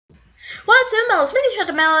What's up, Mel? It's me,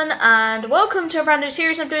 TheRandomMelon, and welcome to a brand new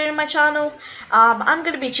series I'm doing on my channel. I'm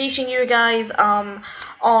going to be teaching you guys on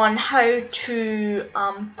how to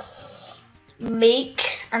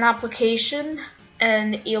make an application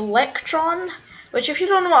in Electron, which if you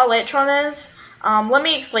don't know what Electron is, let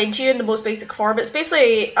me explain to you in the most basic form. It's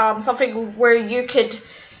basically something where you can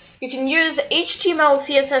use HTML,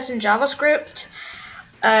 CSS, and JavaScript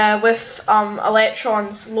with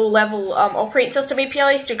Electron's low-level operating system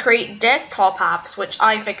APIs to create desktop apps, which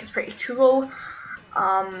I think is pretty cool.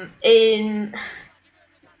 Right,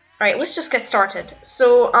 let's just get started.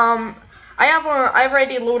 So I've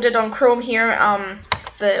already loaded on Chrome here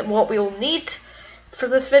what we'll need for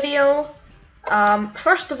this video.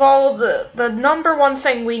 First of all, the number one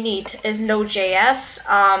thing we need is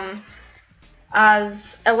Node.js.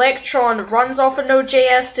 As Electron runs off of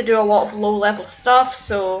Node.js to do a lot of low-level stuff,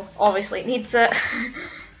 so obviously it needs it.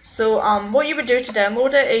 So what you would do to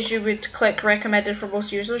download it is you would click recommended for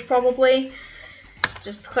most users probably.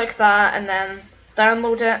 Just click that and then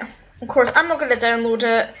download it. Of course, I'm not going to download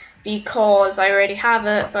it because I already have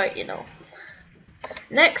it, but you know.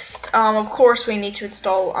 Next, of course, we need to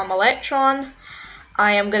install Electron.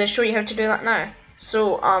 I am going to show you how to do that now.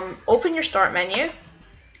 So open your start menu.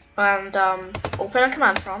 And open a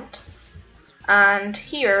command prompt, and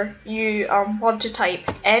here you want to type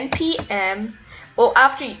npm. Well,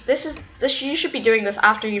 you should be doing this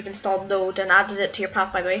after you've installed Node and added it to your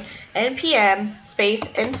path, by the way. npm space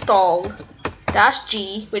install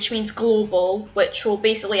 -g, which means global, which will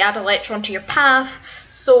basically add Electron to your path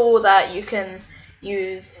so that you can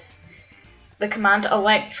use the command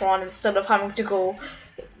Electron instead of having to go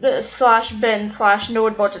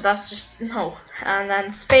 /bin/node module. That's just no. And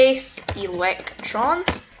then space Electron.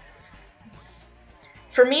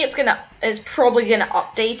 For me, it's probably gonna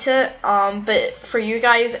update it, but for you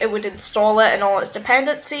guys, it would install it and all its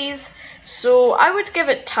dependencies. So I would give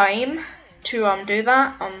it time to do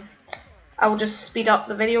that. I will just speed up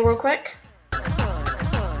the video real quick.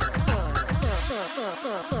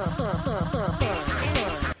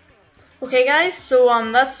 Okay guys, so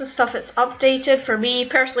that's the stuff it's updated. For me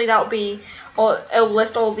personally, that'll be it'll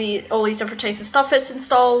list all these different types of stuff it's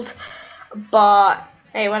installed, but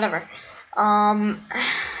hey, whatever.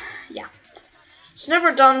 Yeah. So now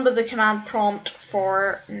we're done with the command prompt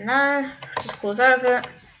for now. Just close out of it,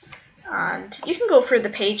 and you can go through the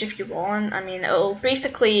page if you want. I mean, it'll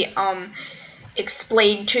basically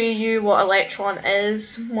explain to you what Electron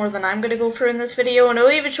is more than I'm going to go through in this video, and I'll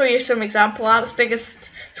even show you some example apps.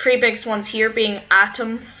 Three biggest ones here being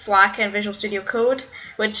Atom, Slack, and Visual Studio Code,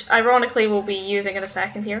 which ironically we'll be using in a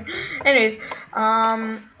second here. Anyways,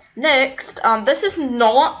 next, this is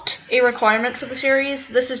not a requirement for the series.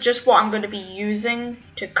 This is just what I'm going to be using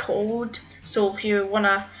to code. So if you want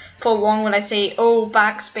to follow along when I say, oh,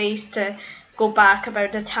 backspace to go back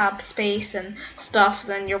about the tab space and stuff,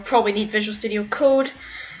 then you'll probably need Visual Studio Code.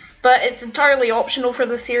 But it's entirely optional for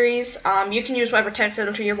the series. You can use whatever text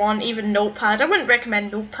editor you want, even Notepad. I wouldn't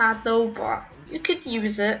recommend Notepad though, but you could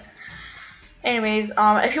use it. Anyways,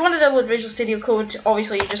 if you want to download Visual Studio Code,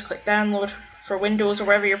 obviously you just click download for Windows or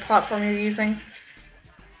whatever your platform you're using.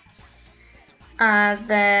 And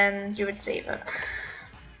then you would save it.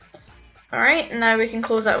 Alright, now we can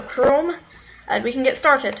close out Chrome and we can get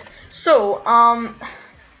started. So,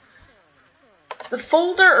 the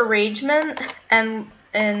folder arrangement in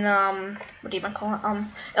what do you call it?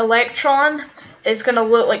 Electron is gonna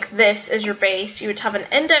look like this as your base. You would have an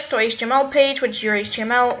index.html page, which is your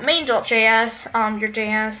HTML, main.js, your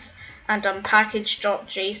JS, and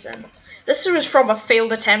package.json. This was from a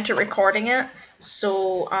failed attempt at recording it,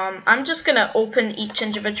 so I'm just gonna open each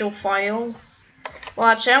individual file. Well,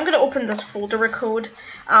 actually, I'm gonna open this folder of code,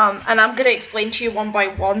 and I'm gonna explain to you one by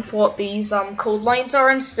one what these code lines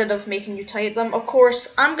are instead of making you type them. Of course,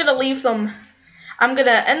 I'm gonna leave them. In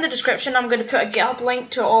the description, I'm going to put a GitHub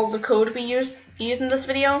link to all the code we use in this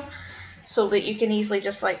video, so that you can easily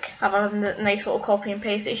just like have a nice little copy and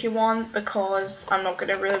paste if you want, because I'm not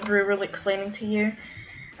going to really explaining to you.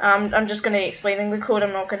 I'm just going to be explaining the code.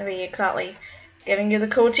 I'm not going to be exactly giving you the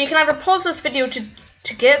code. So you can either pause this video to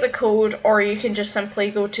get the code, or you can just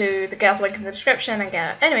simply go to the GitHub link in the description and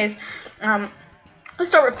get it. Anyways,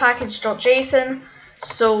 let's start with package.json,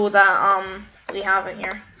 so that we have it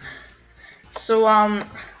here. So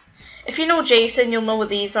if you know JSON, you'll know what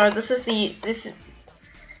these are.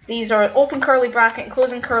 These are open curly bracket and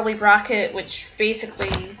closing curly bracket, which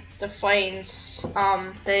basically defines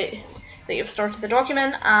that you've started the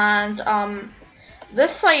document. And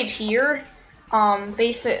this side here,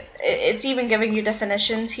 it's even giving you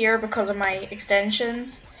definitions here because of my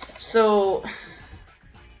extensions. So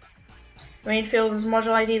The main field is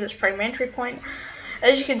module ID. That's primary entry point.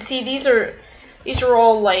 As you can see, these are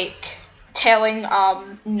all like telling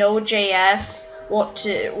Node.js what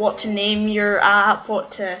to name your app,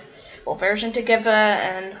 what version to give it,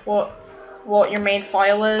 and what your main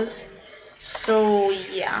file is. So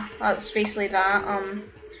yeah, that's basically that.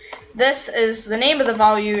 This is the name of the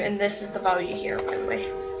value, and this is the value here, by the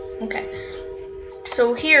way. Okay.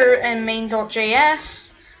 So here in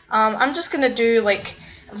main.js, I'm just gonna do like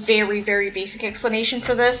a very basic explanation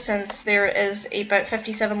for this, since there is about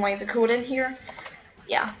 57 lines of code in here.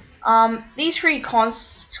 Yeah. These three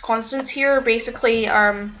constants here basically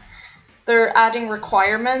they're adding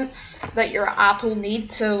requirements that your app will need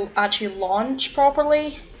to actually launch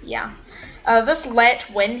properly. Yeah. This let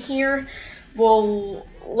win here will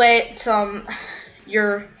let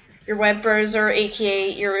your web browser,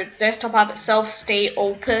 aka your desktop app itself, stay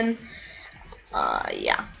open.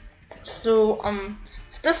 Yeah. So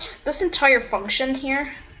this entire function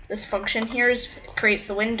here, creates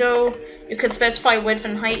the window. You could specify width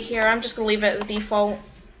and height here. I'm just gonna leave it at the default.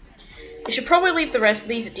 You should probably leave the rest of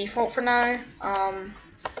these at default for now.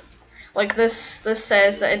 Like this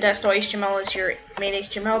says that index.html is your main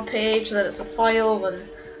HTML page, that it's a file, and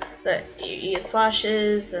that you use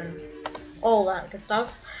slashes and all that good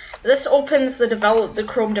stuff. This opens the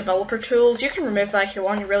Chrome developer tools. You can remove that if you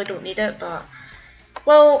want. You really don't need it, but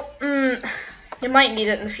well, you might need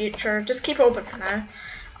it in the future. Just keep it open for now.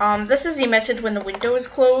 This is emitted when the window is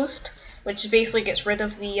closed, which basically gets rid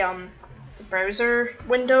of the browser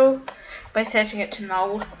window by setting it to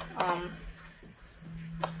null.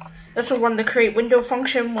 This will run the create window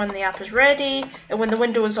function when the app is ready, and when the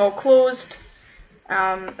window is all closed,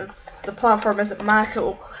 if the platform isn't Mac, it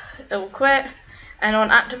will quit. And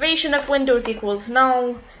on activation, if windows equals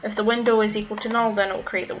null, if the window is equal to null, then it will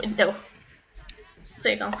create the window. So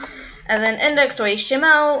you go. And then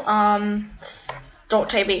index.html,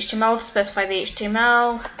 type HTML to specify the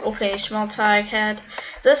HTML, open HTML tag head.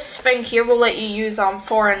 This thing here will let you use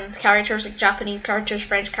foreign characters like Japanese characters,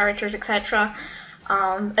 French characters, etc.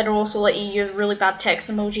 It'll also let you use really bad text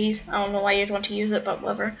emojis. I don't know why you'd want to use it, but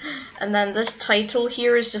whatever. And then this title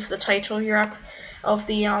here is just the title of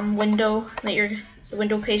the window the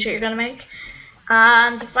window page that you're gonna make.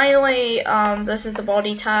 And finally, this is the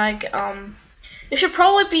body tag. You should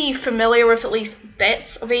probably be familiar with at least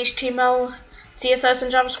bits of HTML, CSS,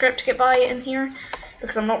 and JavaScript to get by in here,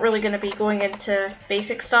 because I'm not really going to be going into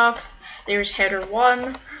basic stuff. There's header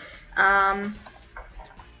 1, and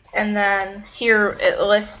then here it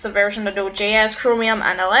lists the version of Node.js, Chromium,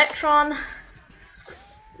 and Electron.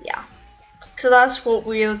 Yeah, so that's what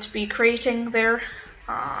we'll be creating there.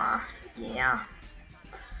 Yeah.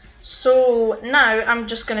 So now I'm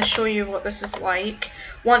just going to show you what this is like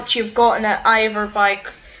once you've gotten it, either by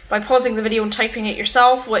pausing the video and typing it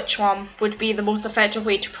yourself, which would be the most effective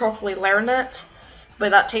way to properly learn it,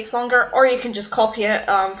 but that takes longer, or you can just copy it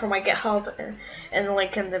from my GitHub and the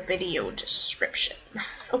link in the video description.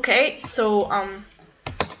 Okay, so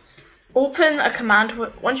open a command.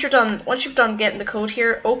 Once you've done getting the code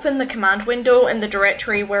here, open the command window in the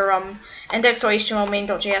directory where index.html,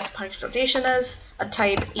 main.js, and package.json is, and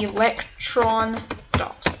type electron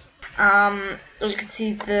dot. As you can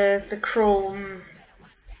see, the Chrome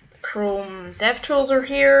DevTools are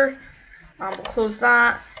here. We'll close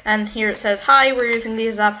that. And here it says, hi, we're using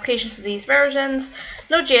these applications for these versions.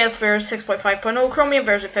 Node.js version 6.5.0, Chromium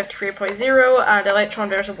version 53.0, and Electron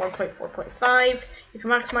version 1.4.5. You can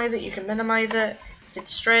maximize it, you can minimize it, you can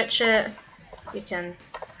stretch it, you can...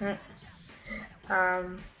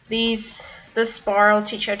 this bar I'll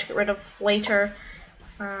teach you how to get rid of later.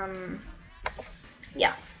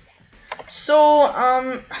 Yeah. So,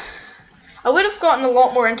 I would have gotten a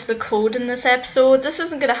lot more into the code in this episode. This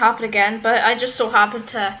isn't going to happen again, but I just so happened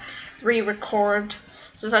to re-record.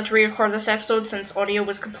 Since I had to re-record this episode since audio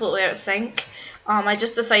was completely out of sync. I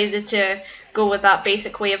just decided to go with that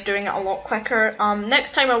basic way of doing it a lot quicker.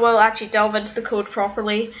 Next time I will actually delve into the code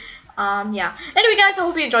properly. Yeah. Anyway guys, I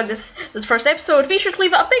hope you enjoyed this first episode. Be sure to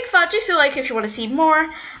leave it a big fat juicy like if you want to see more.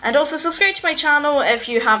 And also subscribe to my channel if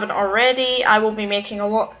you haven't already. I will be making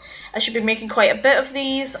I should be making quite a bit of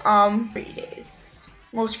these 3 days.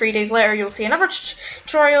 Most 3 days later you'll see another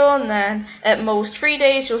tutorial, and then at most 3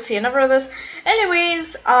 days you'll see another of this.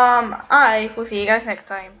 Anyways, I will see you guys next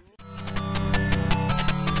time.